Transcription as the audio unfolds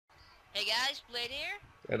Hey guys, Blade here.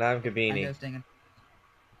 And I'm I'm Kabeanie. ghosting.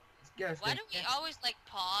 It's Why ghosting. do we always like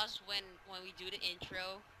pause when we do the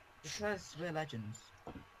intro? Because we're legends.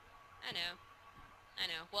 I know, I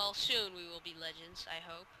know. Well, soon we will be legends. I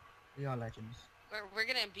hope. We are legends. We're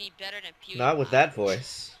gonna be better than Not with that PewDiePie.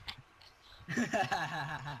 voice.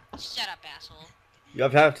 Shut up, asshole. You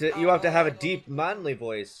have to have a Oh. deep manly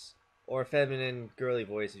voice. Or a feminine girly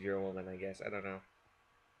voice if you're a woman, I guess. I don't know.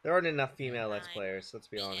 There aren't enough female Let's I'm Players, let's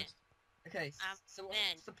be men. honest. Okay, I'm so men.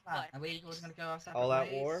 what's the plan? What? Are we all gonna go our separate All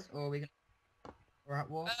out war? ways? Or are we gonna we're at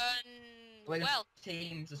war? Are we gonna Well,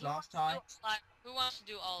 teams as who last wants to do time? who wants to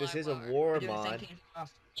do all This out is a war? war We're doing the same mod. teams as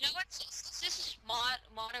last. You know what? Since this is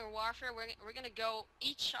modern warfare, we're gonna go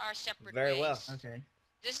each our separate Very well. ways. Okay.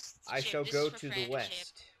 This I is shall this is go for to the friendship.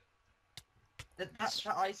 west. That This that, is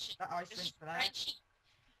that ice friendship. that ice This rink is there. friendship.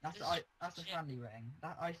 That's This the is that's the friendship. friendly ring.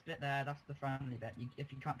 That ice bit there. That's the friendly bit.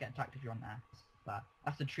 If you can't get attacked if you're on there.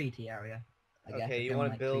 That's the treaty area. I guess Okay, if you you're on want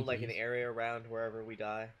to like build like an treaties. area around wherever we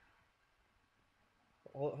die?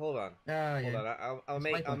 Hold on. Oh Hold yeah. on. I'll There's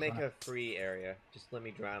make waypoints on it. a free area. Just let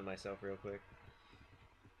me drown myself real quick.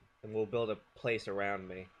 And we'll build a place around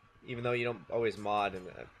me. Even though you don't always mod in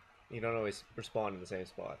that. You don't always respawn in the same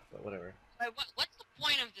spot, but whatever. Wait, what's the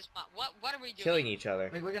point of this mod? What are we Killing doing? each other.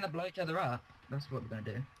 We're gonna blow each other up. That's what we're gonna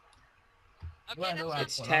do. Okay, Well, that no, sounds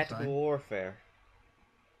It's what good. last tactical time. warfare.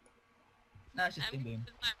 No, it's just I'm boom gonna boom.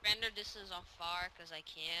 put my render distance on far because I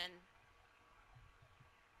can.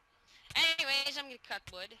 Anyways, I'm gonna cut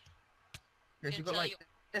wood. Because Gonna we've got tell you. like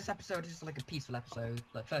this episode is just like a peaceful episode.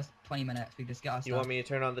 Like first 20 minutes we just get our You stuff, want me to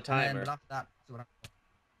turn on the and then timer? after that, so what?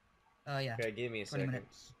 Oh yeah, Okay, give me a 20 second.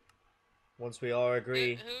 minutes. Once we all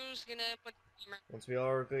agree, Who's gonna put? once we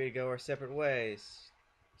all agree to go our separate ways,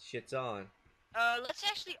 shit's on. Let's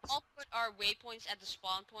actually all put our waypoints at the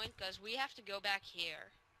spawn point because we have to go back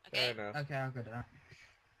here. Fair Okay. enough. Okay, I'll go to that.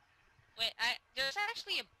 Wait, there's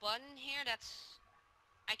actually a button here that's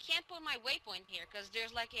I can't put my waypoint here because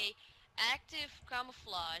there's like a active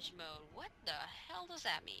camouflage mode. What the hell does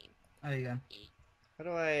that mean? There you go. How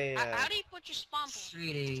do I How do you put your spawn point?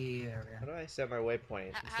 3D area. how do I set my waypoint?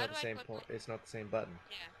 It's How not do the I same put point. It's not the same button.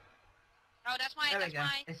 yeah. Oh, that's my There we go.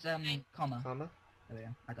 It's mine. comma. Comma? There we go.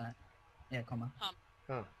 I done it. Yeah, comma.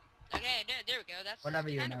 Huh. Okay, there we go. That's Whatever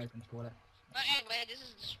you kind of. Americans call it. But anyway, this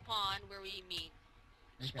is the spawn where we meet.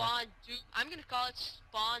 Okay. Spawn Doom. I'm gonna call it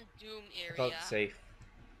Spawn Doom I call area. it safe.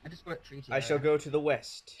 I just put treaty I area. shall go to the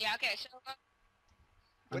west. Yeah. Okay. So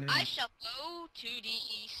I shall go to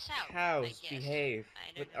the south. Cows, I guess. behave.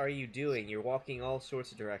 I What don't know. are you doing? You're walking all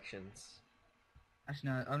sorts of directions. Actually,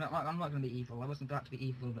 no, I'm not gonna be evil. I wasn't about to be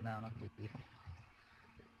evil, but now I'm not gonna be evil.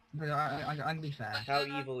 But I'm gonna be fair. How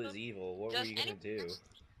evil is evil? What were you gonna do?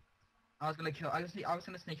 I was gonna kill. I was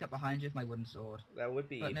gonna sneak up behind you with my wooden sword. That would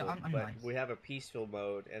be But evil, no, I'm but nice. we have a peaceful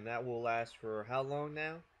mode, and that will last for how long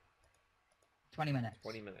now? 20 minutes.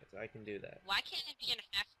 20 minutes. I can do that. Why can't it be in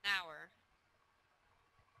half an hour?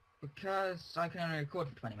 Because I can only record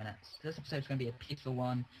for 20 minutes. This episode's gonna be a peaceful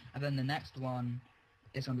one, and then the next one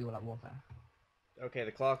is gonna be all out warfare. Okay,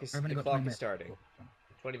 the clock is I've only got 20 minutes. starting.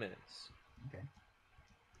 20 minutes. Okay.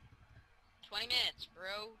 20 minutes,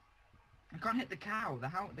 bro. I can't hit the cow.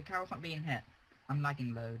 The cow's not being hit. I'm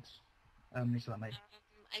lagging loads. This is what I made.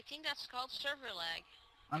 I think that's called server lag.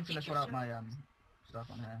 I'm just gonna think sort your out my stuff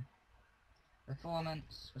on here.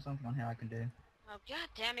 Performance or something on here I can do. Oh god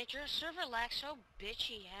damn it, your server lag so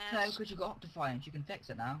bitchy No, ass. because you got Optifiance. You can fix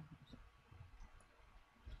it now.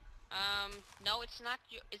 No, it's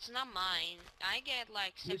not mine. I get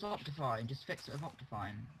like Use Optifine. Just fix it with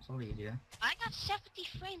Optifine. It's all easier. I got 70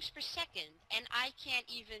 frames per second, and I can't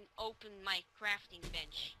even open my crafting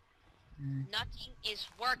bench. Nothing is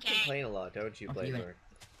You working. complain a lot, don't you, Okay, you Blazer?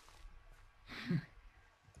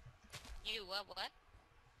 You what?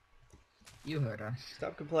 You heard us.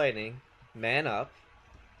 Stop complaining, man up,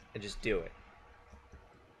 and just do it.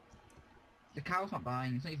 The cow's not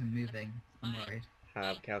dying. It's not even moving. I'm worried.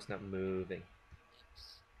 The cow's not moving.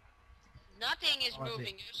 Nothing is Oh, I see.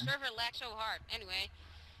 moving. Your server lags so hard. Anyway,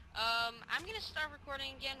 I'm gonna start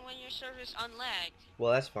recording again when your server's unlagged.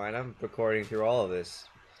 Well, that's fine. I'm recording through all of this.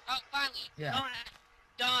 Oh, finally. Yeah. Oh,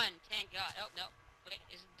 done. Thank God. Oh, no. Wait,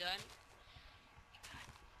 is it done?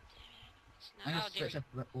 I'm God gonna damn it. switch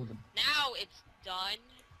up all the. Now it's done.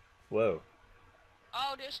 Whoa.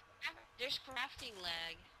 Oh, there's crafting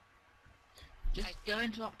lag. Just go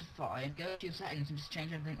into Optifine, go to your settings, and just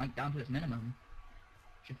change everything like down to its minimum.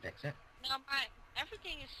 Should fix it. No,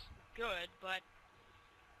 everything is good, but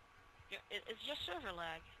it's just server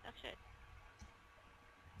lag. That's it.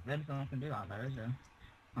 There's nothing I can do out there, is there?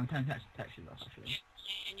 I'm turning texture off actually.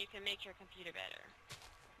 And you can make your computer better.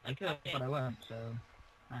 I could, but I won't. So.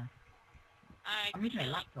 I'm using a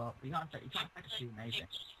laptop. You can't expect it to be amazing.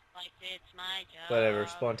 Like it's my job. Whatever,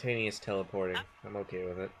 spontaneous teleporting. I'm okay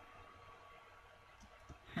with it.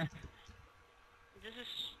 This is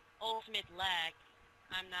ultimate lag.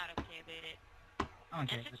 I'm not okay with it.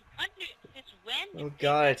 Okay. And since when Oh did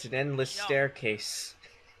god, they it's an endless jump? staircase.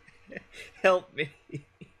 Help me.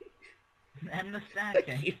 And the I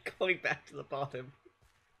staircase. keep going back to the bottom.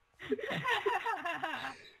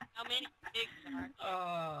 How many pigs are there?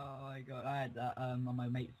 Oh my god, I had that on my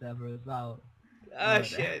mate's server as well. Ah, Oh,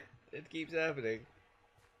 shit. It keeps happening.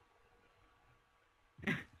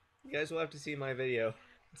 You guys will have to see my video.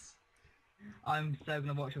 I'm so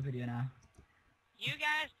gonna watch your video now. You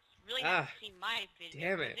guys really have to see my video.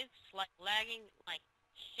 damn 'Cause it. it's like lagging like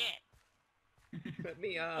shit. Let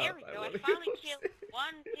me up. There we go. I wanna finally go killed upstairs.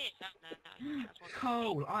 one pig. No, that's one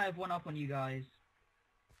Cole, I have one up on you guys.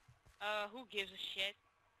 Who gives a shit?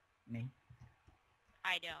 Me.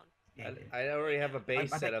 I don't. Yeah, you do. I already have a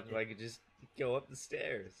base I set bet up you so I could just go up the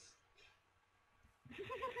stairs.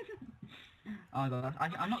 Oh my god,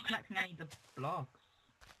 I'm not collecting any of the blocks.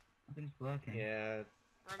 Nothing's working. Yeah.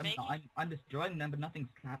 We're making. I'm destroying them, but nothing's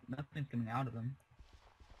coming out of them.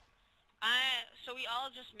 So we all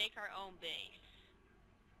just make our own base.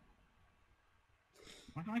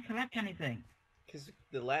 Why can't I collect anything? Because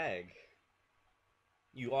the lag.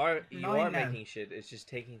 You are No. making shit, it's just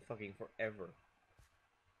taking fucking forever.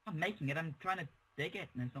 I'm making it. I'm trying to dig it,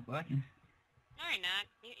 and it's not working. No, you're not.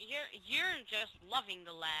 You're just loving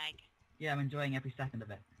the lag. Yeah, I'm enjoying every second of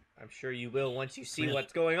it. I'm sure you will once you see Really?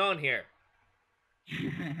 what's going on here.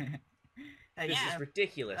 Hey, This Yeah. is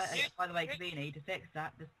ridiculous. by the way, Kabeanie, to fix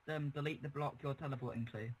that, just delete the block you're teleporting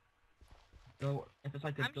to. So if it's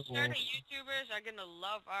like a I'm door, sure the YouTubers are gonna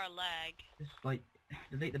love our lag. just like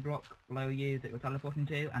delete the block below you that you're teleporting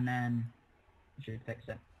to, and then you should fix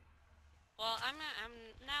it. Well,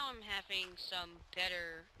 I'm having some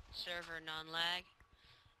better server non-lag.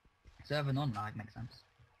 Server non-lag makes sense.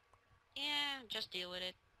 Yeah, just deal with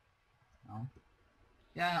it. Oh.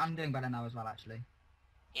 Yeah, I'm doing better now as well, actually.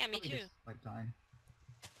 Yeah, me Probably too. just, like time.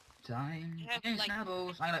 I'm You have, getting like-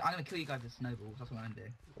 snowballs. I'm gonna kill you guys with snowballs. That's what I'm gonna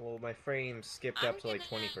do. Well, my frame skipped I'm up to like gonna-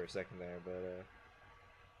 20 for a second there, but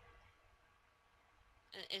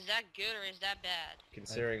Is that good or is that bad?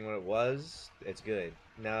 considering what it was, it's good.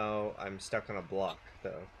 Now I'm stuck on a block,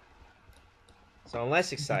 though. So I'm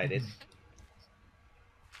less excited.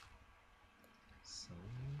 So...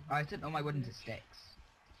 I turned all my wood into sticks.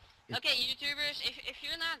 Okay, YouTubers, if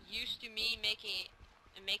you're not used to me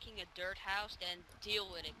making a dirt house, then deal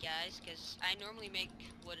with it, guys. Because I normally make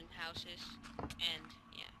wooden houses, and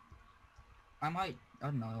yeah. I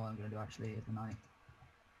don't know what I'm gonna do actually at the night.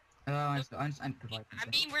 I'm providing. I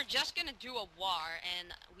mean, we're just gonna do a war, and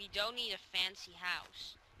we don't need a fancy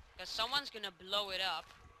house. Because someone's gonna blow it up.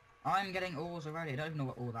 I'm getting ores already. I don't even know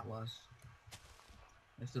what ore that was.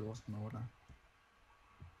 It's still awesome order.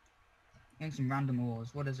 Getting some random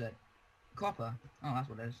ores. What is it? Copper. Oh, that's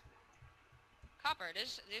what it is. Copper.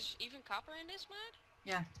 There's even copper in this mod?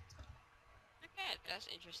 Yeah. Okay, that's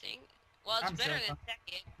interesting. Well, it's I'm better silver. than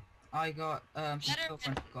Tekkit. I got some Better silver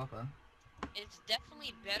than- and copper. It's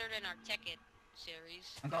definitely better than our Tekkit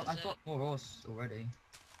series. I 'cause, got more ores already.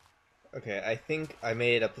 Okay, I think I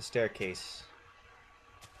made up the staircase.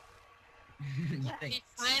 you he think?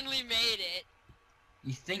 finally made it.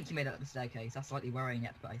 You think you made it up the staircase? That's slightly worrying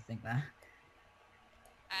yet, but I think that.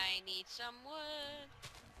 I need some wood.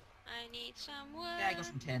 I need some wood. Yeah, I got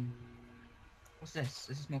some tin. What's this?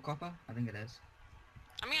 Is this more copper? I think it is.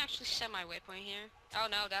 I'm gonna actually set my waypoint here. Oh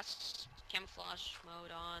no, that's camouflage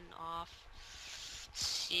mode on, off. Let's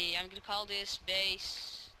see, I'm gonna call this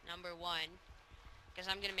base number 1. Because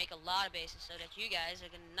I'm gonna make a lot of bases so that you guys are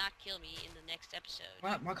gonna not kill me in the next episode.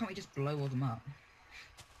 Why can't we just blow all them up?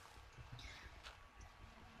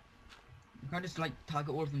 We can't just like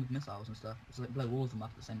target all of them with missiles and stuff. Just like blow all of them up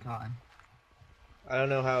at the same time. I don't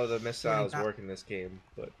know how the missiles that- work in this game,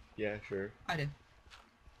 but yeah, sure. I do.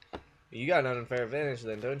 You got an unfair advantage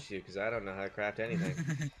then, don't you? Because I don't know how to craft anything.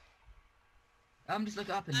 Just look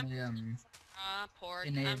it up in the Pork.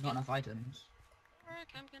 in the I'm not enough items. pork.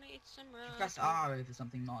 I'm gonna eat some raw. Press R if there's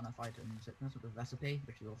something not enough items. It comes with a recipe,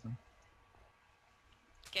 which is awesome.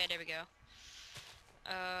 Okay, there we go.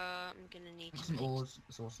 I'm gonna need Some ores.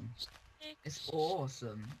 It's awesome. sticks. It's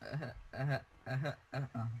awesome. Get it?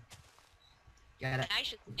 And I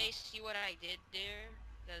should say, see what I did there,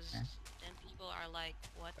 because Yeah. then people are like,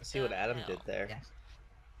 what I see what the Adam hell? did there. Yes.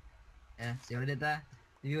 Yeah. See what I did there?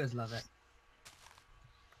 The viewers love it.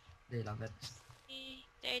 They love it.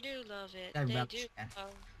 They do love it. They They relish do. it.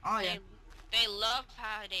 Love, Oh yeah. they love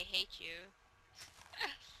how they hate you.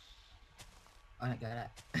 I don't get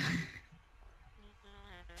it.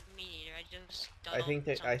 just done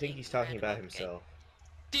I think he's talking random about application. himself.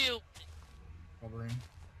 Dude, Probably.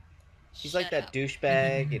 He's like shut that up.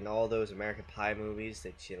 douchebag in all those American Pie movies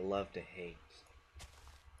that you love to hate.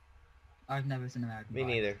 I've never seen American Me Pie.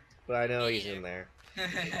 neither, but I know Me he's neither. in there.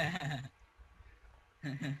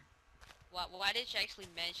 Why did you actually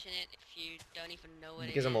mention it if you don't even know what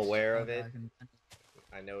Because it I'm is? aware of Okay, it. I can...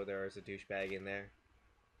 I know there is a douchebag in there.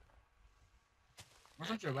 As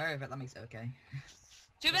long as you're aware of it, that makes it okay.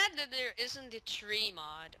 Too bad that there isn't the tree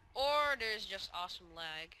mod, or there's just awesome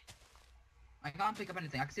lag. I can't pick up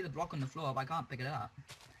anything. I can see the block on the floor, but I can't pick it up.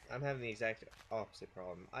 I'm having the exact opposite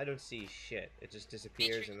problem. I don't see shit. It just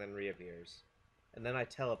disappears and then reappears. And then I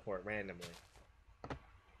teleport randomly.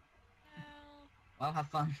 Well, have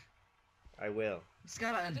fun. I will.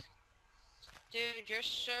 Skeleton. Dude, your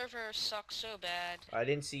server sucks so bad. I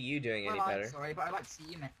didn't see you doing any Well, I'm better. sorry, but I like to see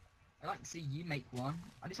you make. I like to see you make one.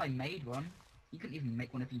 At least I made one. You couldn't even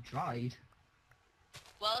make one if you tried.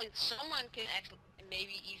 Well, someone can actually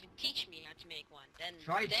maybe even teach me how to make one.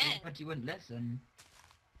 Tried to, then but you wouldn't listen.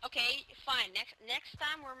 okay, fine. Next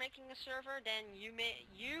time we're making a server, then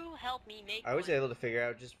you help me make I was one. able to figure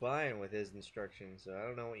out just fine with his instructions, so I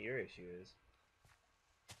don't know what your issue is.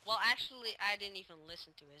 Well, actually, I didn't even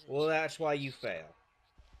listen to his. Well, that's why you fail.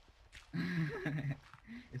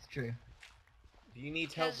 It's true. If you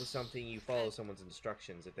need help with something, you follow someone's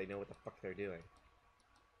instructions if they know what the fuck they're doing.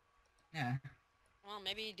 Yeah, Well,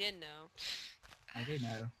 maybe he did know. I do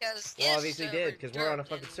know. Because Well, obviously did, because we're on a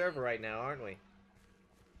fucking server right now, aren't we?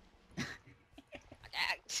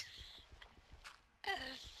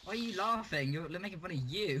 Why are you laughing? You're making fun of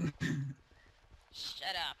you.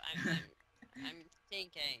 Shut up! I'm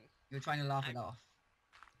thinking. You're trying to laugh it off.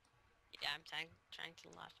 Yeah, I'm trying to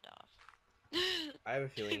laugh it off. I have a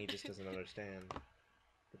feeling he just doesn't understand.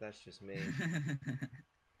 But that's just me.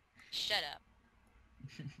 Shut up.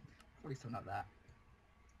 Probably still not that.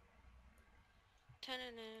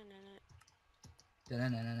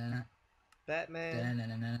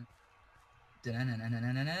 Batman.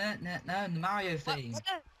 No, the Mario theme.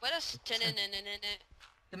 What is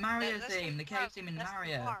The Mario That's theme, the the cave part- theme in that's the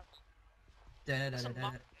Mario. part. That's a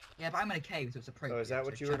mar- Yeah, but I'm in a cave, so it's appropriate. Oh, is that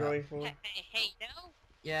what so you were shut up. going for? Hey, no.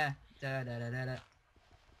 Yeah.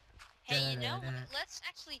 Hey, you know, let's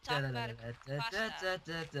actually talk about a creepypasta.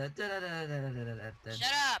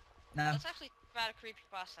 Shut up. No. Let's actually talk about a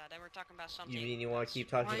creepypasta. Then we're talking about something. You mean you want to keep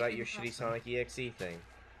talking Why about your creepypasta? shitty Sonic EXE thing?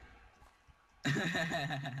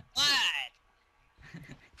 What?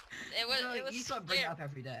 It was You gotta bring it scary. up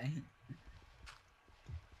every day.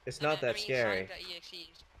 It's not that scary. Sonic.exe.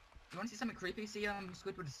 You want to see something creepy? See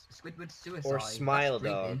Squidward Suicide. Or That's Smile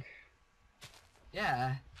creepy. Dog.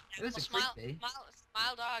 Yeah. It was Well, creepy.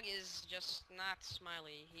 Smile Dog is just not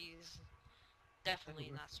smiley. He's definitely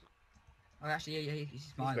not smiley. Oh, actually, yeah, he's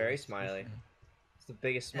smiling. very smiley. It's the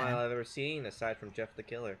biggest smile I've ever seen, aside from Jeff the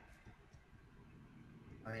Killer.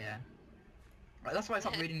 Oh yeah. Right, that's why I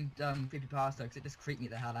stopped reading creepypasta, because it just creeped me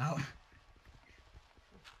the hell out.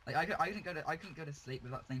 Like I couldn't go to sleep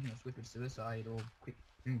without thinking of Squidward Suicide or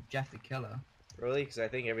Jeff the Killer. Really? Because I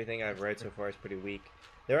think everything I've read so far is pretty weak.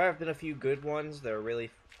 There have been a few good ones that are really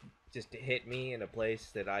just hit me in a place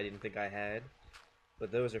that I didn't think I had,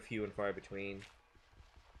 but those are few and far between.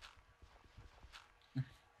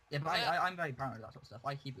 Yeah, but I'm very paranoid of that sort of stuff.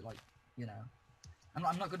 I keep it like, you know, I'm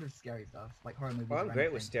not good with scary stuff like horror movies. Well, I'm or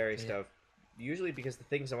great with anything, scary so, stuff. Usually because the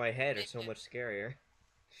things in my head are so much scarier.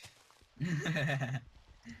 Yeah.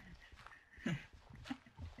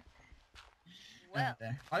 Well,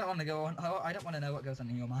 I don't want to go on. I don't want to know what goes on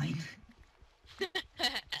in your mind.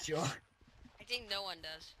 Sure. I think no one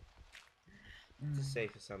does. It's a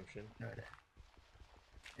safe assumption.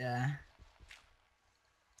 Yeah.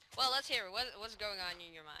 Well, let's hear it. What's going on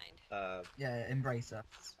in your mind. Yeah. Embrace us.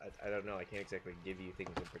 I don't know. I can't exactly give you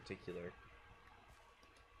things in particular.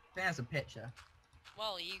 I think that's a picture.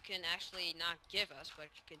 Well, you can actually not give us, but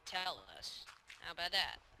you can tell us. How about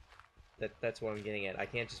that? That's what I'm getting at. I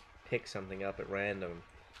can't just pick something up at random.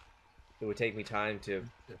 It would take me time to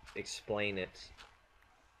explain it.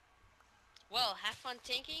 Well, have fun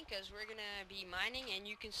thinking, because we're gonna be mining, and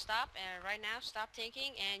you can stop, and right now, stop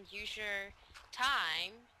thinking, and use your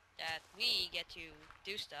time that we get to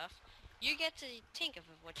do stuff. You get to think of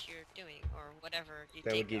what you're doing, or whatever you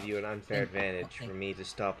That think would give of. you an unfair advantage for me to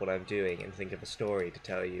stop what I'm doing and think of a story to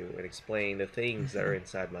tell you and explain the things that are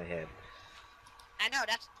inside my head. I know,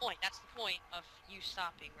 that's the point. That's the point of you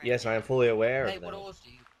stopping right Yes, now. I am fully aware Hey, of what that, else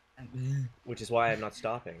do you? which is why I'm not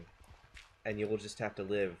stopping. And you will just have to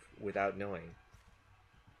live without knowing.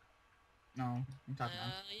 No, I'm typing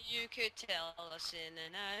now. You could tell us in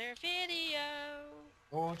another video.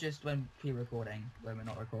 Or just when pre-recording, when we're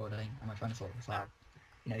not recording, and we're trying to sort this out.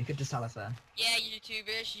 You know, you could just tell us there. Yeah,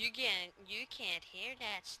 YouTubers, you can't hear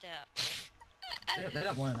that stuff. They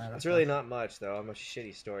don't want to know that It's really stuff. not much though. I'm a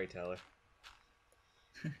shitty storyteller.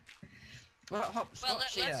 Well, Well, Hopscotch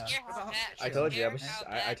let's here. hear What how about bad. Hopscotch I Let's here? told you hear how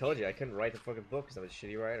I bad told you I you- couldn't write the fucking book because I'm a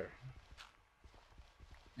shitty writer.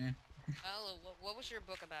 Well, what was your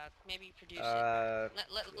book about? Maybe produce it. Uh,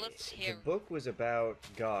 Let's the hear. book was about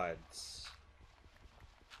gods.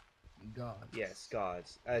 God. Yes,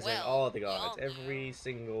 gods. As in Well, all the we gods, all every know.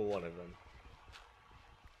 single one of them.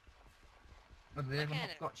 What, do they What have a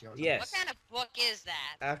kind of- Hopscotch here or something? Yes. What kind of book is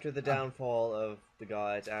that? After the Oh. downfall of the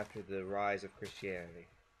gods, after the rise of Christianity.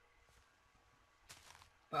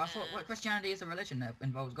 But I thought, what, Christianity is a religion that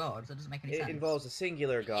involves gods. That doesn't make any It sense. involves a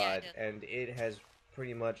singular Yeah, god, it and it has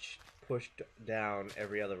pretty much pushed down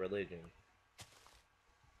every other religion.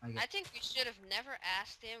 I think we should have never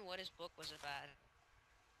asked him what his book was about.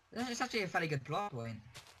 It's actually a fairly good plot point.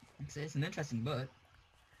 It's an interesting book.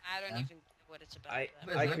 I don't Yeah. even know what it's about. I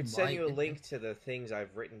though. But- could send you a Right. link to the things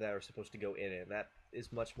I've written that are supposed to go in it. That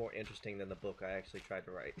is much more interesting than the book I actually tried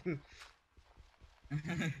to write.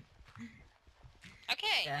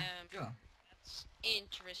 Okay, Yeah, sure. that's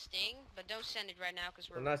interesting, but don't send it right now because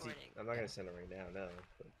we're I'm not recording. gonna send it right now, no.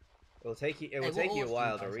 But it'll take you. It Hey, will what take you a ores do you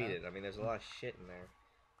while to guys read have? it. I mean, there's a lot of shit in there.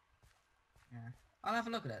 I'll have a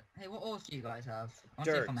look at it. Hey, what ores do you guys have? I want to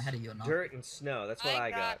see Dirt, if I'm ahead of you or not. dirt and snow. That's what I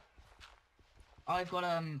I got. I've got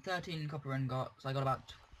 13 copper ingots. I got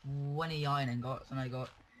about 20 iron ingots, and I got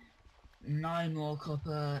 9 more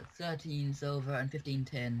copper, 13 silver, and 15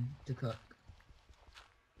 tin to cook.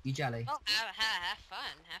 You jelly? Well, have fun,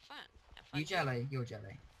 have fun, have fun. You jelly? You're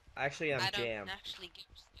jelly. Actually, I'm I don't jam. actually give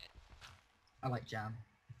a shit. I like jam.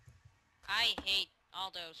 I hate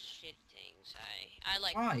all those shit things. I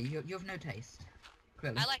like. Why? You have no taste.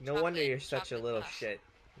 Clearly. I like. No wonder chocolate- you're such a chocolate little puffs. shit.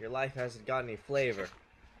 Your life hasn't got any flavor.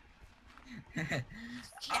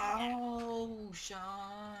 Oh,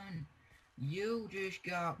 Sean. You just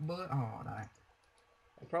got oh, no. I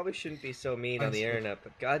probably shouldn't be so mean I on the see. internet,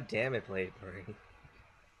 but god damn it, Bladeberry.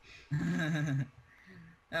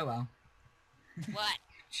 Oh well. What?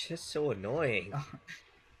 Just so annoying. Oh.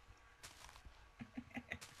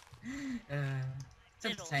 It's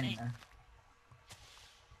Little entertaining thing. though.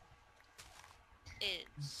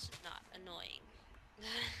 It's not annoying.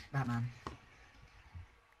 Batman.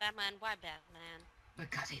 Batman, why Batman?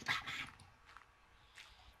 Because he's Batman.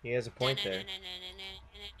 He has a point there.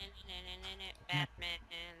 Batman.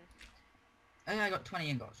 Oh yeah, I got 20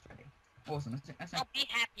 ingots ready. Awesome. That's Oh, not... be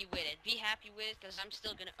happy with it. Be happy with it, because I'm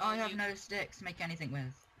still gonna I own have you. no sticks to make anything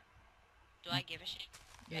with. Do I give a shit?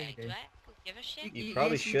 Yeah, you do. Do I give a shit? You Yes,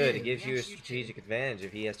 probably you should. do. It gives you a Yes, you do. strategic advantage.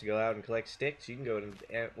 If he has to go out and collect sticks, you can go and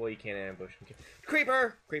well, you can't ambush him.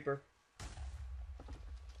 Creeper! Creeper!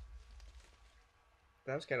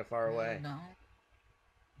 That was kind of far away. No.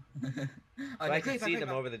 But I can see them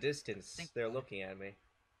over the distance. Think They're about it. looking at me.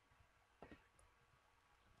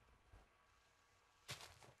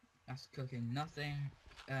 That's cooking nothing.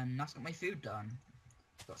 And that's got my food done.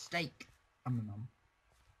 Got steak. Nom.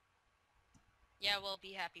 Yeah, well,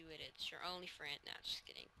 be happy with it. It's your only friend. Nah, just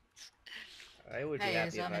kidding. I would be Hey, happy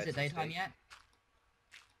is if I had it some daytime steak. yet?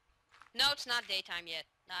 No, it's not daytime yet.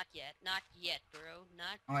 Not yet. Not yet, bro.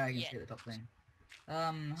 Not Oh yeah, I can yet. see the top thing.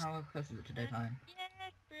 How close is it to daytime?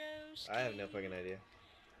 Yet, bros. I have no fucking idea.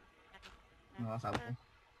 Oh, that's helpful.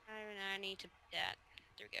 I need to that.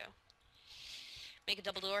 There we go. Make a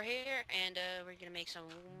double door here, and we're gonna make some.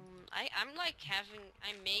 I'm like having.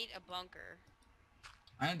 I made a bunker.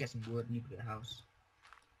 I'm gonna get some wood and you put it in a house.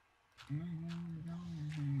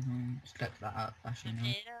 Just collect that out, I actually. No.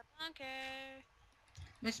 made a bunker.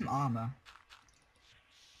 There's some armor.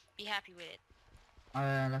 Be happy with it.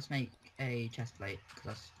 Let's make a chest plate, because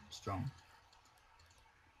that's strong.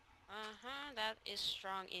 That is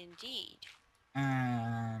strong indeed.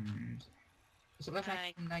 And... So let's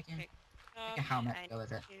I make pick a helmet I to go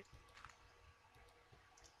with it. need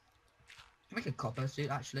Make a copper suit,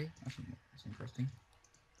 actually. That's interesting.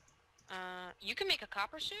 you can make a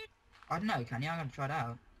copper suit? I don't know, can you? I'm gonna try it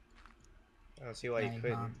out. I don't see why No, you you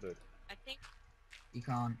couldn't, can't. but I think You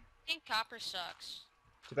can't. copper sucks.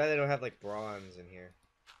 too bad they don't have like bronze in here.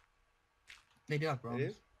 They do have They bronze.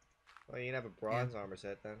 do? Well, you can have a bronze armor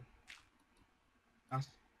set then. That's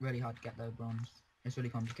really hard to get though, bronze. It's really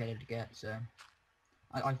complicated to get, so...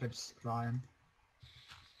 I could just iron.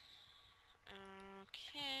 Some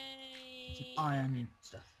Okay. iron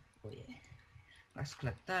stuff. Oh yeah. Let's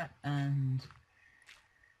collect that and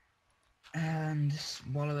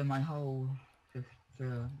swallow in my whole for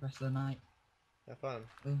the rest of the night. Have fun.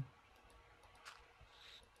 Oh.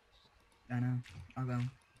 I know. I'll go.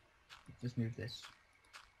 Just move this.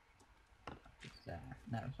 It's there.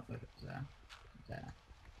 No, it's not good. It's there. It's there.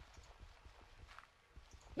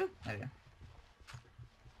 Ooh, there we go.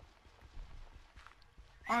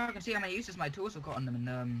 Oh, I can see how many uses my tools have got on them in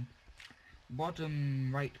the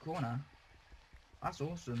bottom right corner. That's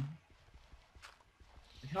awesome.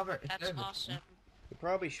 It's over, it's That's over. awesome. We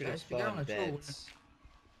probably should have If you go on spawned a tool- beds.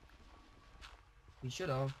 We should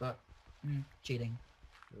have, but cheating.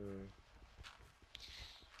 Mm.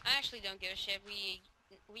 I actually don't give a shit.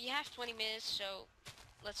 We have 20 minutes, so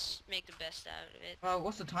let's make the best out of it. Well,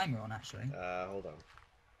 what's the timer on actually? Hold on.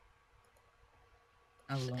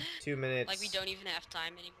 Oh, well, 2 minutes. Like we don't even have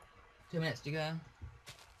time anymore. 2 minutes to go.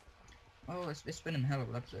 Oh, it's been a hell of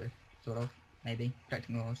an episode, sort of, maybe.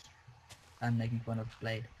 Correcting yours. And making fun of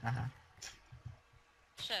Blade. Haha.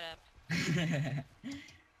 Shut up.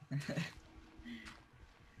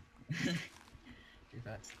 Too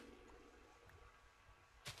fast.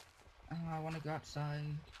 Oh, I want to go outside.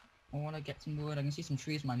 I want to get some wood. I can see some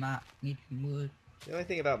trees on my map. Need some wood. The only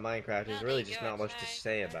thing about Minecraft is How really do you just go not much to outside?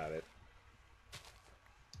 say about it.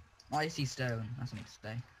 I see stone. That's something to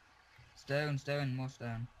say. Stone, stone, more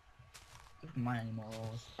stone. I don't mine anymore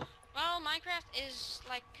ores. Well, Minecraft is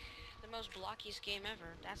like the most blockiest game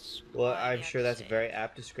ever. That's Well, all I I'm have sure to that's a say. very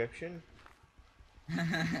apt description.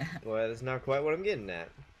 But that's not quite what I'm getting at.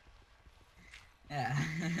 Yeah.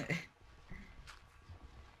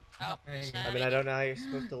 Oh, I mean, I don't know how you're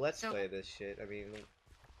supposed to let's So- play this shit. I mean,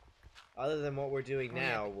 other than what we're doing Oh, yeah.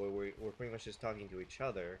 now, where we're pretty much just talking to each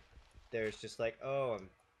other, there's just like, oh, I'm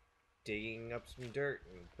digging up some dirt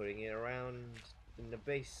and putting it around in the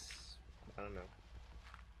base. I don't know.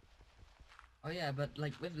 Oh yeah, but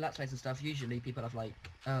like with Let's Plays and stuff, usually people have like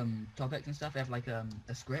topics and stuff. They have like a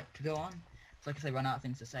script to go on. So like if they run out of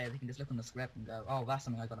things to say, they can just look on the script and go, oh, that's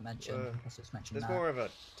something I gotta mention. Let's just mention There's that. more of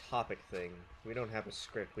a topic thing. We don't have a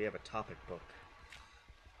script. We have a topic book.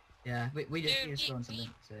 Yeah, we just Dude, go on something.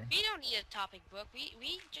 So We don't need a topic book. We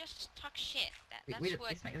just talk shit. That's we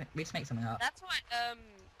what. just make something up. That's what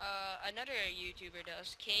another YouTuber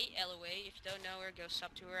does. KLOA. If you don't know her, go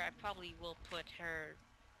sub to her. I probably will put her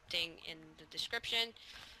thing in the description,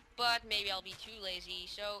 but maybe I'll be too lazy.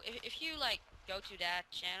 So if you like go to that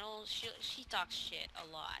channel, she talks shit a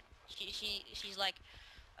lot. She's like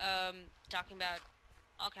talking about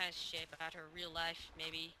all kinds of shit about her real life.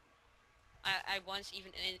 Maybe I once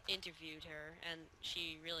even interviewed her, and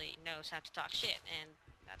she really knows how to talk shit, and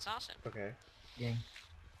that's awesome. Okay. Yeah.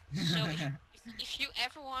 So if you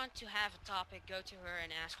ever want to have a topic, go to her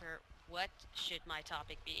and ask her, what should my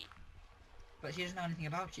topic be? But she doesn't know anything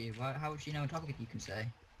about you. How would she know a topic you can say?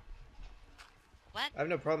 What? I have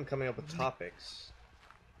no problem coming up with topics,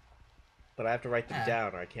 but I have to write them Yeah.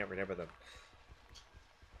 down or I can't remember them.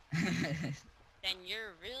 Then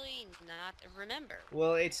you're really not a remember.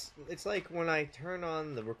 Well, it's like when I turn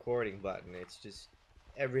on the recording button, it's just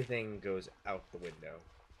everything goes out the window.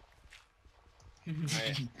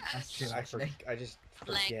 That's true, actually. I just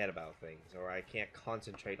Blank. forget about things, or I can't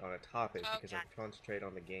concentrate on a topic Oh, because God. I concentrate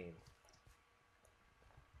on the game.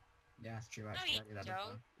 Yeah, that's true, No, actually. you I do that don't.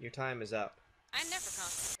 before. Your time is up. I never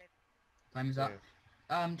concentrate. Time is up.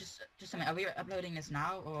 Yeah. Just something. Are we uploading this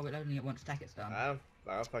now, or are we uploading it once Tech gets done? I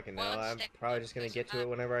don't fucking know. Well, I'm it's probably just gonna get to it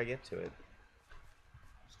whenever I get to it.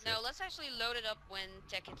 No, let's actually load it up when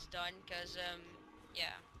Tekken's done, cause yeah.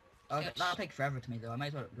 Oh, Yes. that'll take forever to me though. I may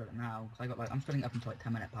as well upload it now, because I'm splitting it up into like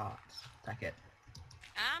 10-minute parts. Tech it.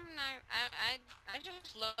 I'm not. I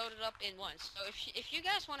just load it up in once. So if you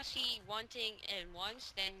guys want to see one thing in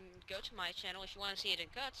once, then go to my channel. If you want to see it in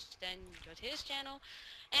cuts, then go to his channel.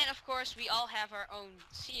 And of course, we all have our own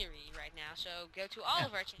series right now. So go to all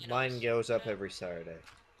of our channels. Mine goes up every Saturday.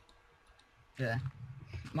 Yeah.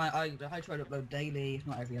 I try to upload daily, if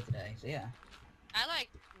not every other day. So yeah. I like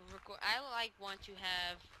want to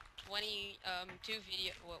have 2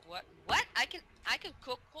 video. What? I can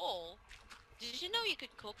cook coal. Did you know you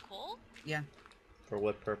could cook coal? Yeah. For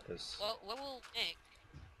what purpose? What will it make?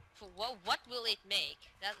 For what will it make?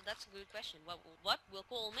 That's a good question. What will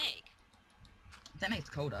coal make? That makes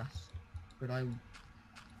coal dust. But I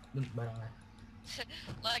wouldn't bet on it.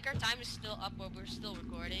 Like our time is still up, but we're still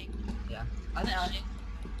recording. Yeah. I think Shit.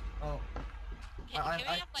 oh Can I- we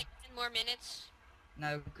I- have like 10 more minutes?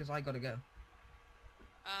 no, because I gotta go.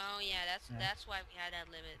 Oh yeah, Yeah. that's why we had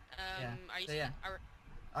that limit. Yeah. Are you? So, yeah.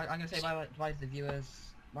 I'm gonna say bye to the viewers.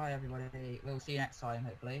 Bye everybody. We'll see you next time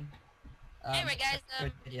hopefully. Anyway, guys,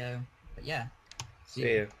 good video. But yeah. See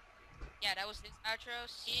you. Yeah, that was this outro.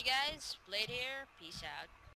 See you guys. Blade here. Peace out.